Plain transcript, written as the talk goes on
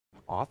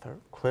author,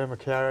 Claire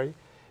McGarry,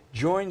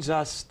 joins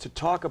us to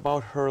talk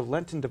about her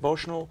Lenten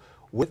devotional,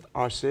 With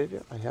Our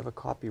Savior. I have a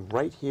copy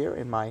right here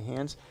in my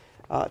hands.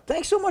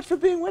 Thanks so much for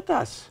being with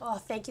us. Oh,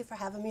 thank you for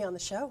having me on the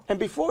show. And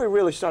before we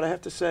really start, I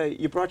have to say,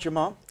 you brought your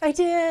mom? I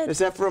did. Is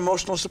that for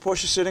emotional support?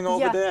 She's sitting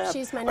over there? Yeah,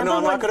 she's my number No,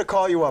 I'm one. not going to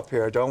call you up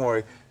here, don't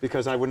worry,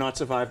 because I would not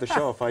survive the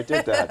show if I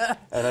did that,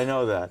 and I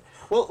know that.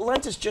 Well,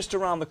 Lent is just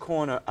around the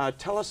corner.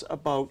 Tell us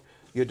about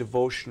your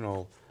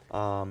devotional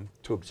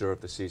to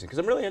observe the season, because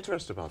I'm really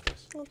interested about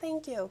this. Well,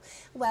 thank you.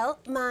 Well,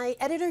 my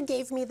editor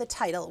gave me the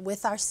title,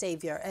 With Our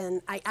Savior,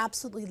 and I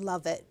absolutely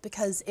love it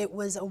because it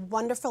was a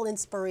wonderful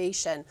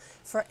inspiration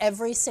for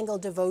every single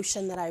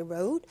devotion that I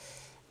wrote.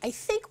 I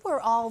think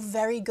we're all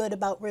very good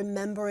about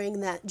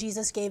remembering that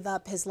Jesus gave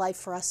up his life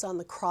for us on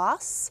the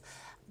cross,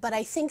 but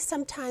I think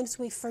sometimes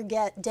we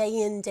forget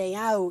day in, day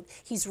out,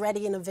 he's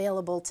ready and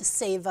available to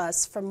save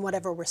us from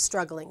whatever we're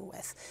struggling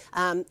with.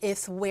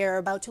 If we're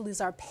about to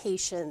lose our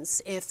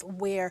patience, if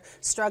we're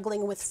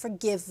struggling with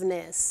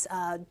forgiveness,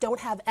 don't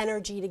have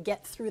energy to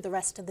get through the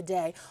rest of the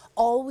day,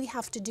 all we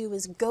have to do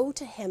is go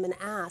to him and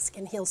ask,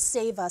 and he'll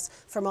save us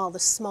from all the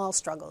small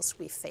struggles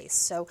we face.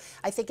 So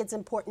I think it's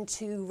important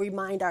to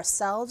remind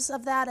ourselves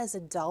of that as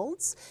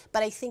adults,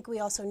 but I think we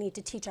also need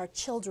to teach our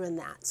children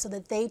that so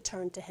that they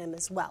turn to him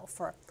as well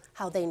for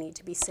how they need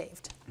to be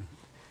saved.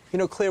 You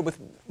know, Claire,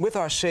 with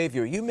Our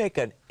Savior, you make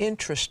an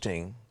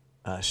interesting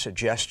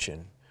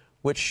suggestion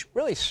which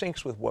really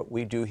syncs with what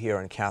we do here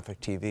on Catholic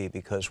TV,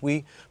 because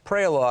we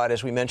pray a lot,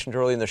 as we mentioned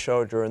earlier in the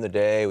show, during the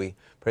day. We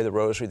pray the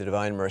Rosary, the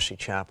Divine Mercy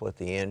Chaplet,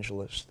 the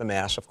Angelus, the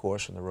Mass, of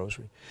course, and the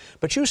Rosary.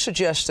 But you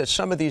suggest that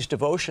some of these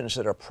devotions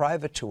that are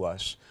private to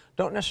us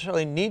don't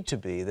necessarily need to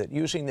be, that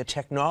using the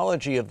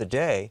technology of the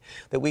day,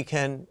 that we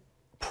can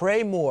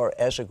pray more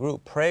as a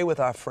group, pray with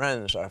our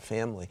friends, our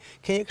family.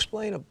 Can you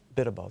explain a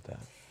bit about that?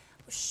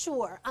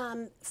 Sure.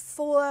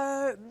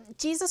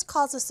 Jesus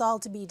calls us all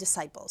to be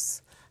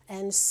disciples.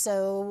 And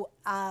so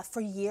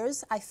for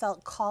years, I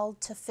felt called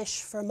to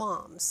fish for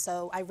moms.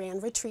 So I ran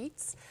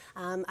retreats.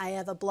 I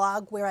have a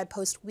blog where I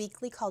post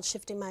weekly called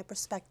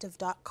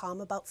shiftingmyperspective.com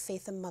about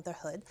faith and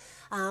motherhood.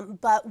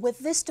 But with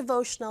this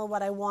devotional,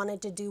 what I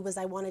wanted to do was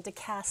I wanted to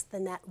cast the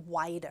net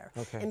wider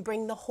and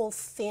bring the whole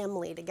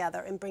family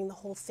together and bring the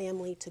whole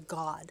family to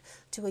God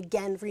to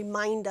again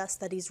remind us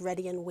that he's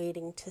ready and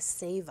waiting to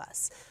save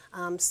us.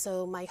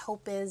 So my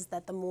hope is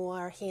that the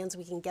more hands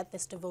we can get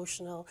this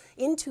devotional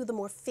into, the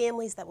more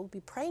families that will be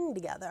praying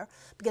together,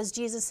 because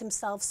Jesus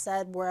himself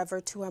said,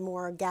 wherever two or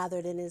more are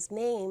gathered in his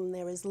name,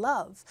 there is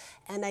love.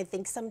 And I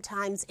think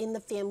sometimes in the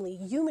family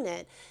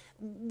unit,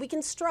 we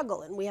can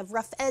struggle and we have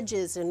rough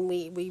edges and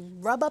we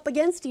rub up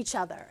against each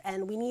other,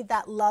 and we need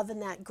that love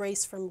and that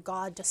grace from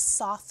God to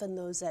soften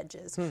those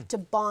edges, to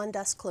bond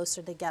us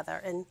closer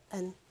together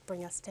and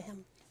bring us to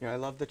him. Yeah, I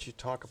love that you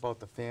talk about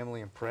the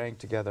family and praying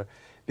together,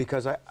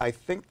 because I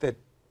think that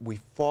we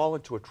fall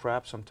into a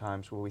trap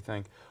sometimes where we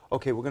think,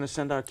 okay, we're going to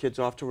send our kids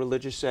off to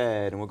religious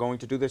ed and we're going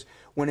to do this,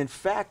 when in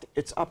fact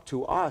it's up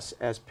to us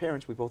as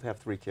parents. We both have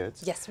 3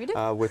 kids. Yes, we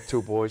do. With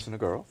 2 boys and a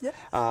girl. Yep.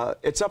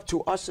 It's up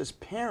to us as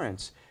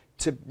parents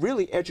to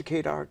really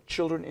educate our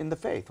children in the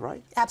faith,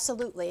 right?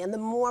 Absolutely. And the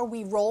more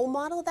we role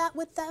model that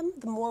with them,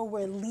 the more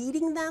we're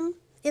leading them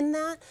in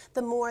that,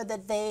 the more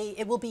that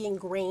it will be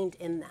ingrained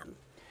in them.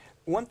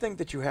 One thing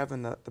that you have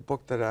in the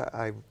book that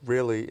I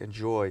really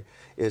enjoy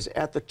is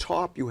at the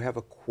top you have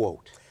a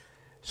quote.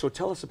 So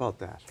tell us about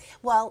that.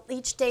 Well,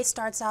 each day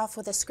starts off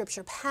with a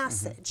scripture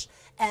passage.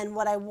 And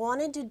what I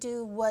wanted to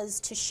do was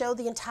to show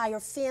the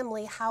entire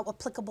family how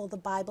applicable the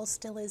Bible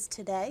still is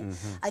today.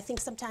 I think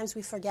sometimes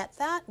we forget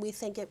that. We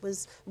think it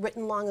was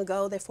written long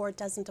ago, therefore it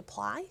doesn't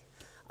apply.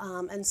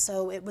 And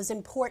so it was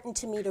important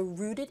to me to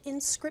root it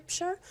in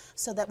Scripture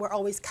so that we're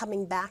always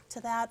coming back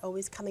to that,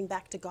 always coming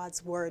back to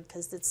God's Word,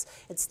 because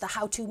it's the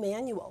how-to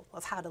manual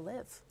of how to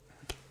live.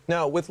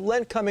 Now, with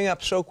Lent coming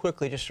up so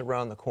quickly just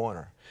around the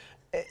corner,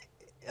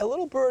 a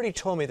little birdie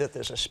told me that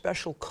there's a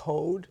special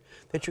code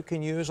that you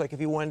can use, like if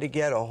you wanted to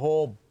get a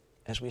whole,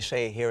 as we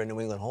say here in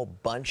New England, a whole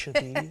bunch of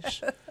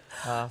these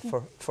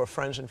for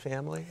friends and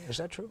family. Is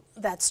that true?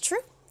 That's true.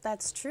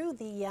 That's true.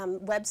 The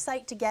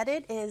website to get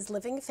it is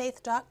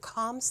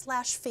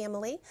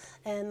livingfaith.com/family,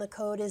 and the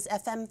code is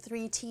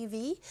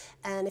FM3TV.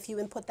 And if you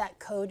input that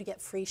code, you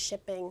get free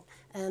shipping,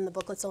 and the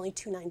booklet's only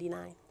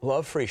 $2.99.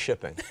 Love free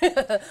shipping.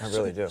 I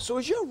really do. So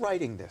as you're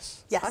writing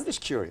this, yes. I'm just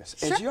curious,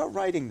 Sure. as you're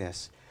writing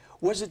this,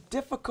 was it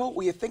difficult?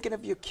 Were you thinking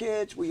of your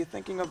kids? Were you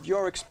thinking of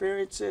your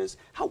experiences?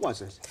 How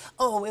was it?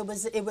 Oh, it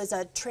was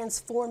a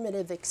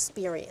transformative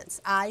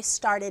experience. I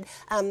started,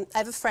 I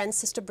have a friend,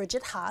 Sister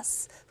Bridget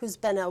Haas, who's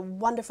been a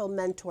wonderful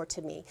mentor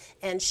to me,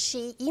 and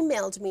she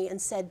emailed me and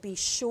said, be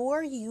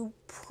sure you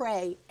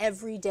pray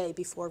every day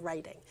before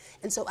writing.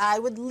 And so I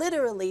would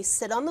literally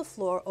sit on the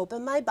floor,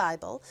 open my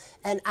Bible,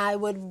 and I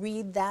would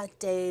read that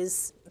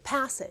day's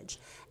passage.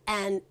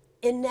 And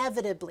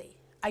inevitably,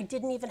 I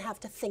didn't even have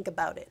to think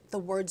about it. The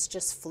words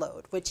just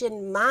flowed, which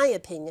in my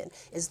opinion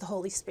is the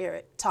Holy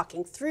Spirit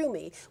talking through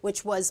me,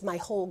 which was my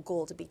whole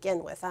goal to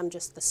begin with. I'm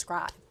just the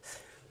scribe.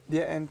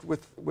 Yeah, and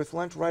with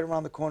Lent right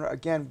around the corner,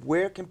 again,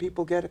 where can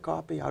people get a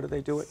copy? How do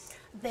they do it?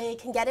 They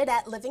can get it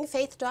at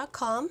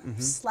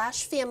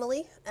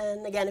livingfaith.com/family.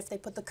 And again, if they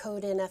put the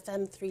code in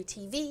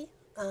FM3TV,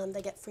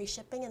 they get free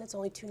shipping, and it's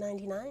only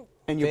 $2.99.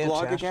 And your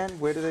blog Fantastic. again,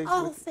 where do they?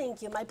 Oh,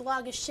 thank you. My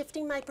blog is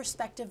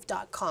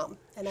shiftingmyperspective.com,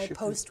 and I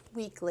post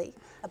weekly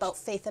about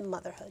faith and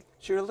motherhood.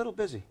 So you're a little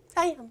busy.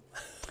 I am,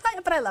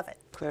 but I love it.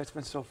 Claire, it's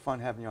been so fun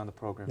having you on the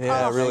program.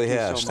 Yeah, it really Thank you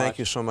has. so Thank much.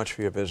 you so much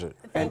for your visit.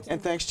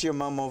 And thanks to your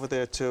mom over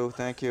there too.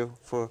 Thank you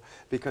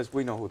because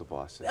we know who the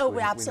boss is. Oh, we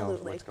know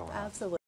absolutely. what's going on. Absolutely.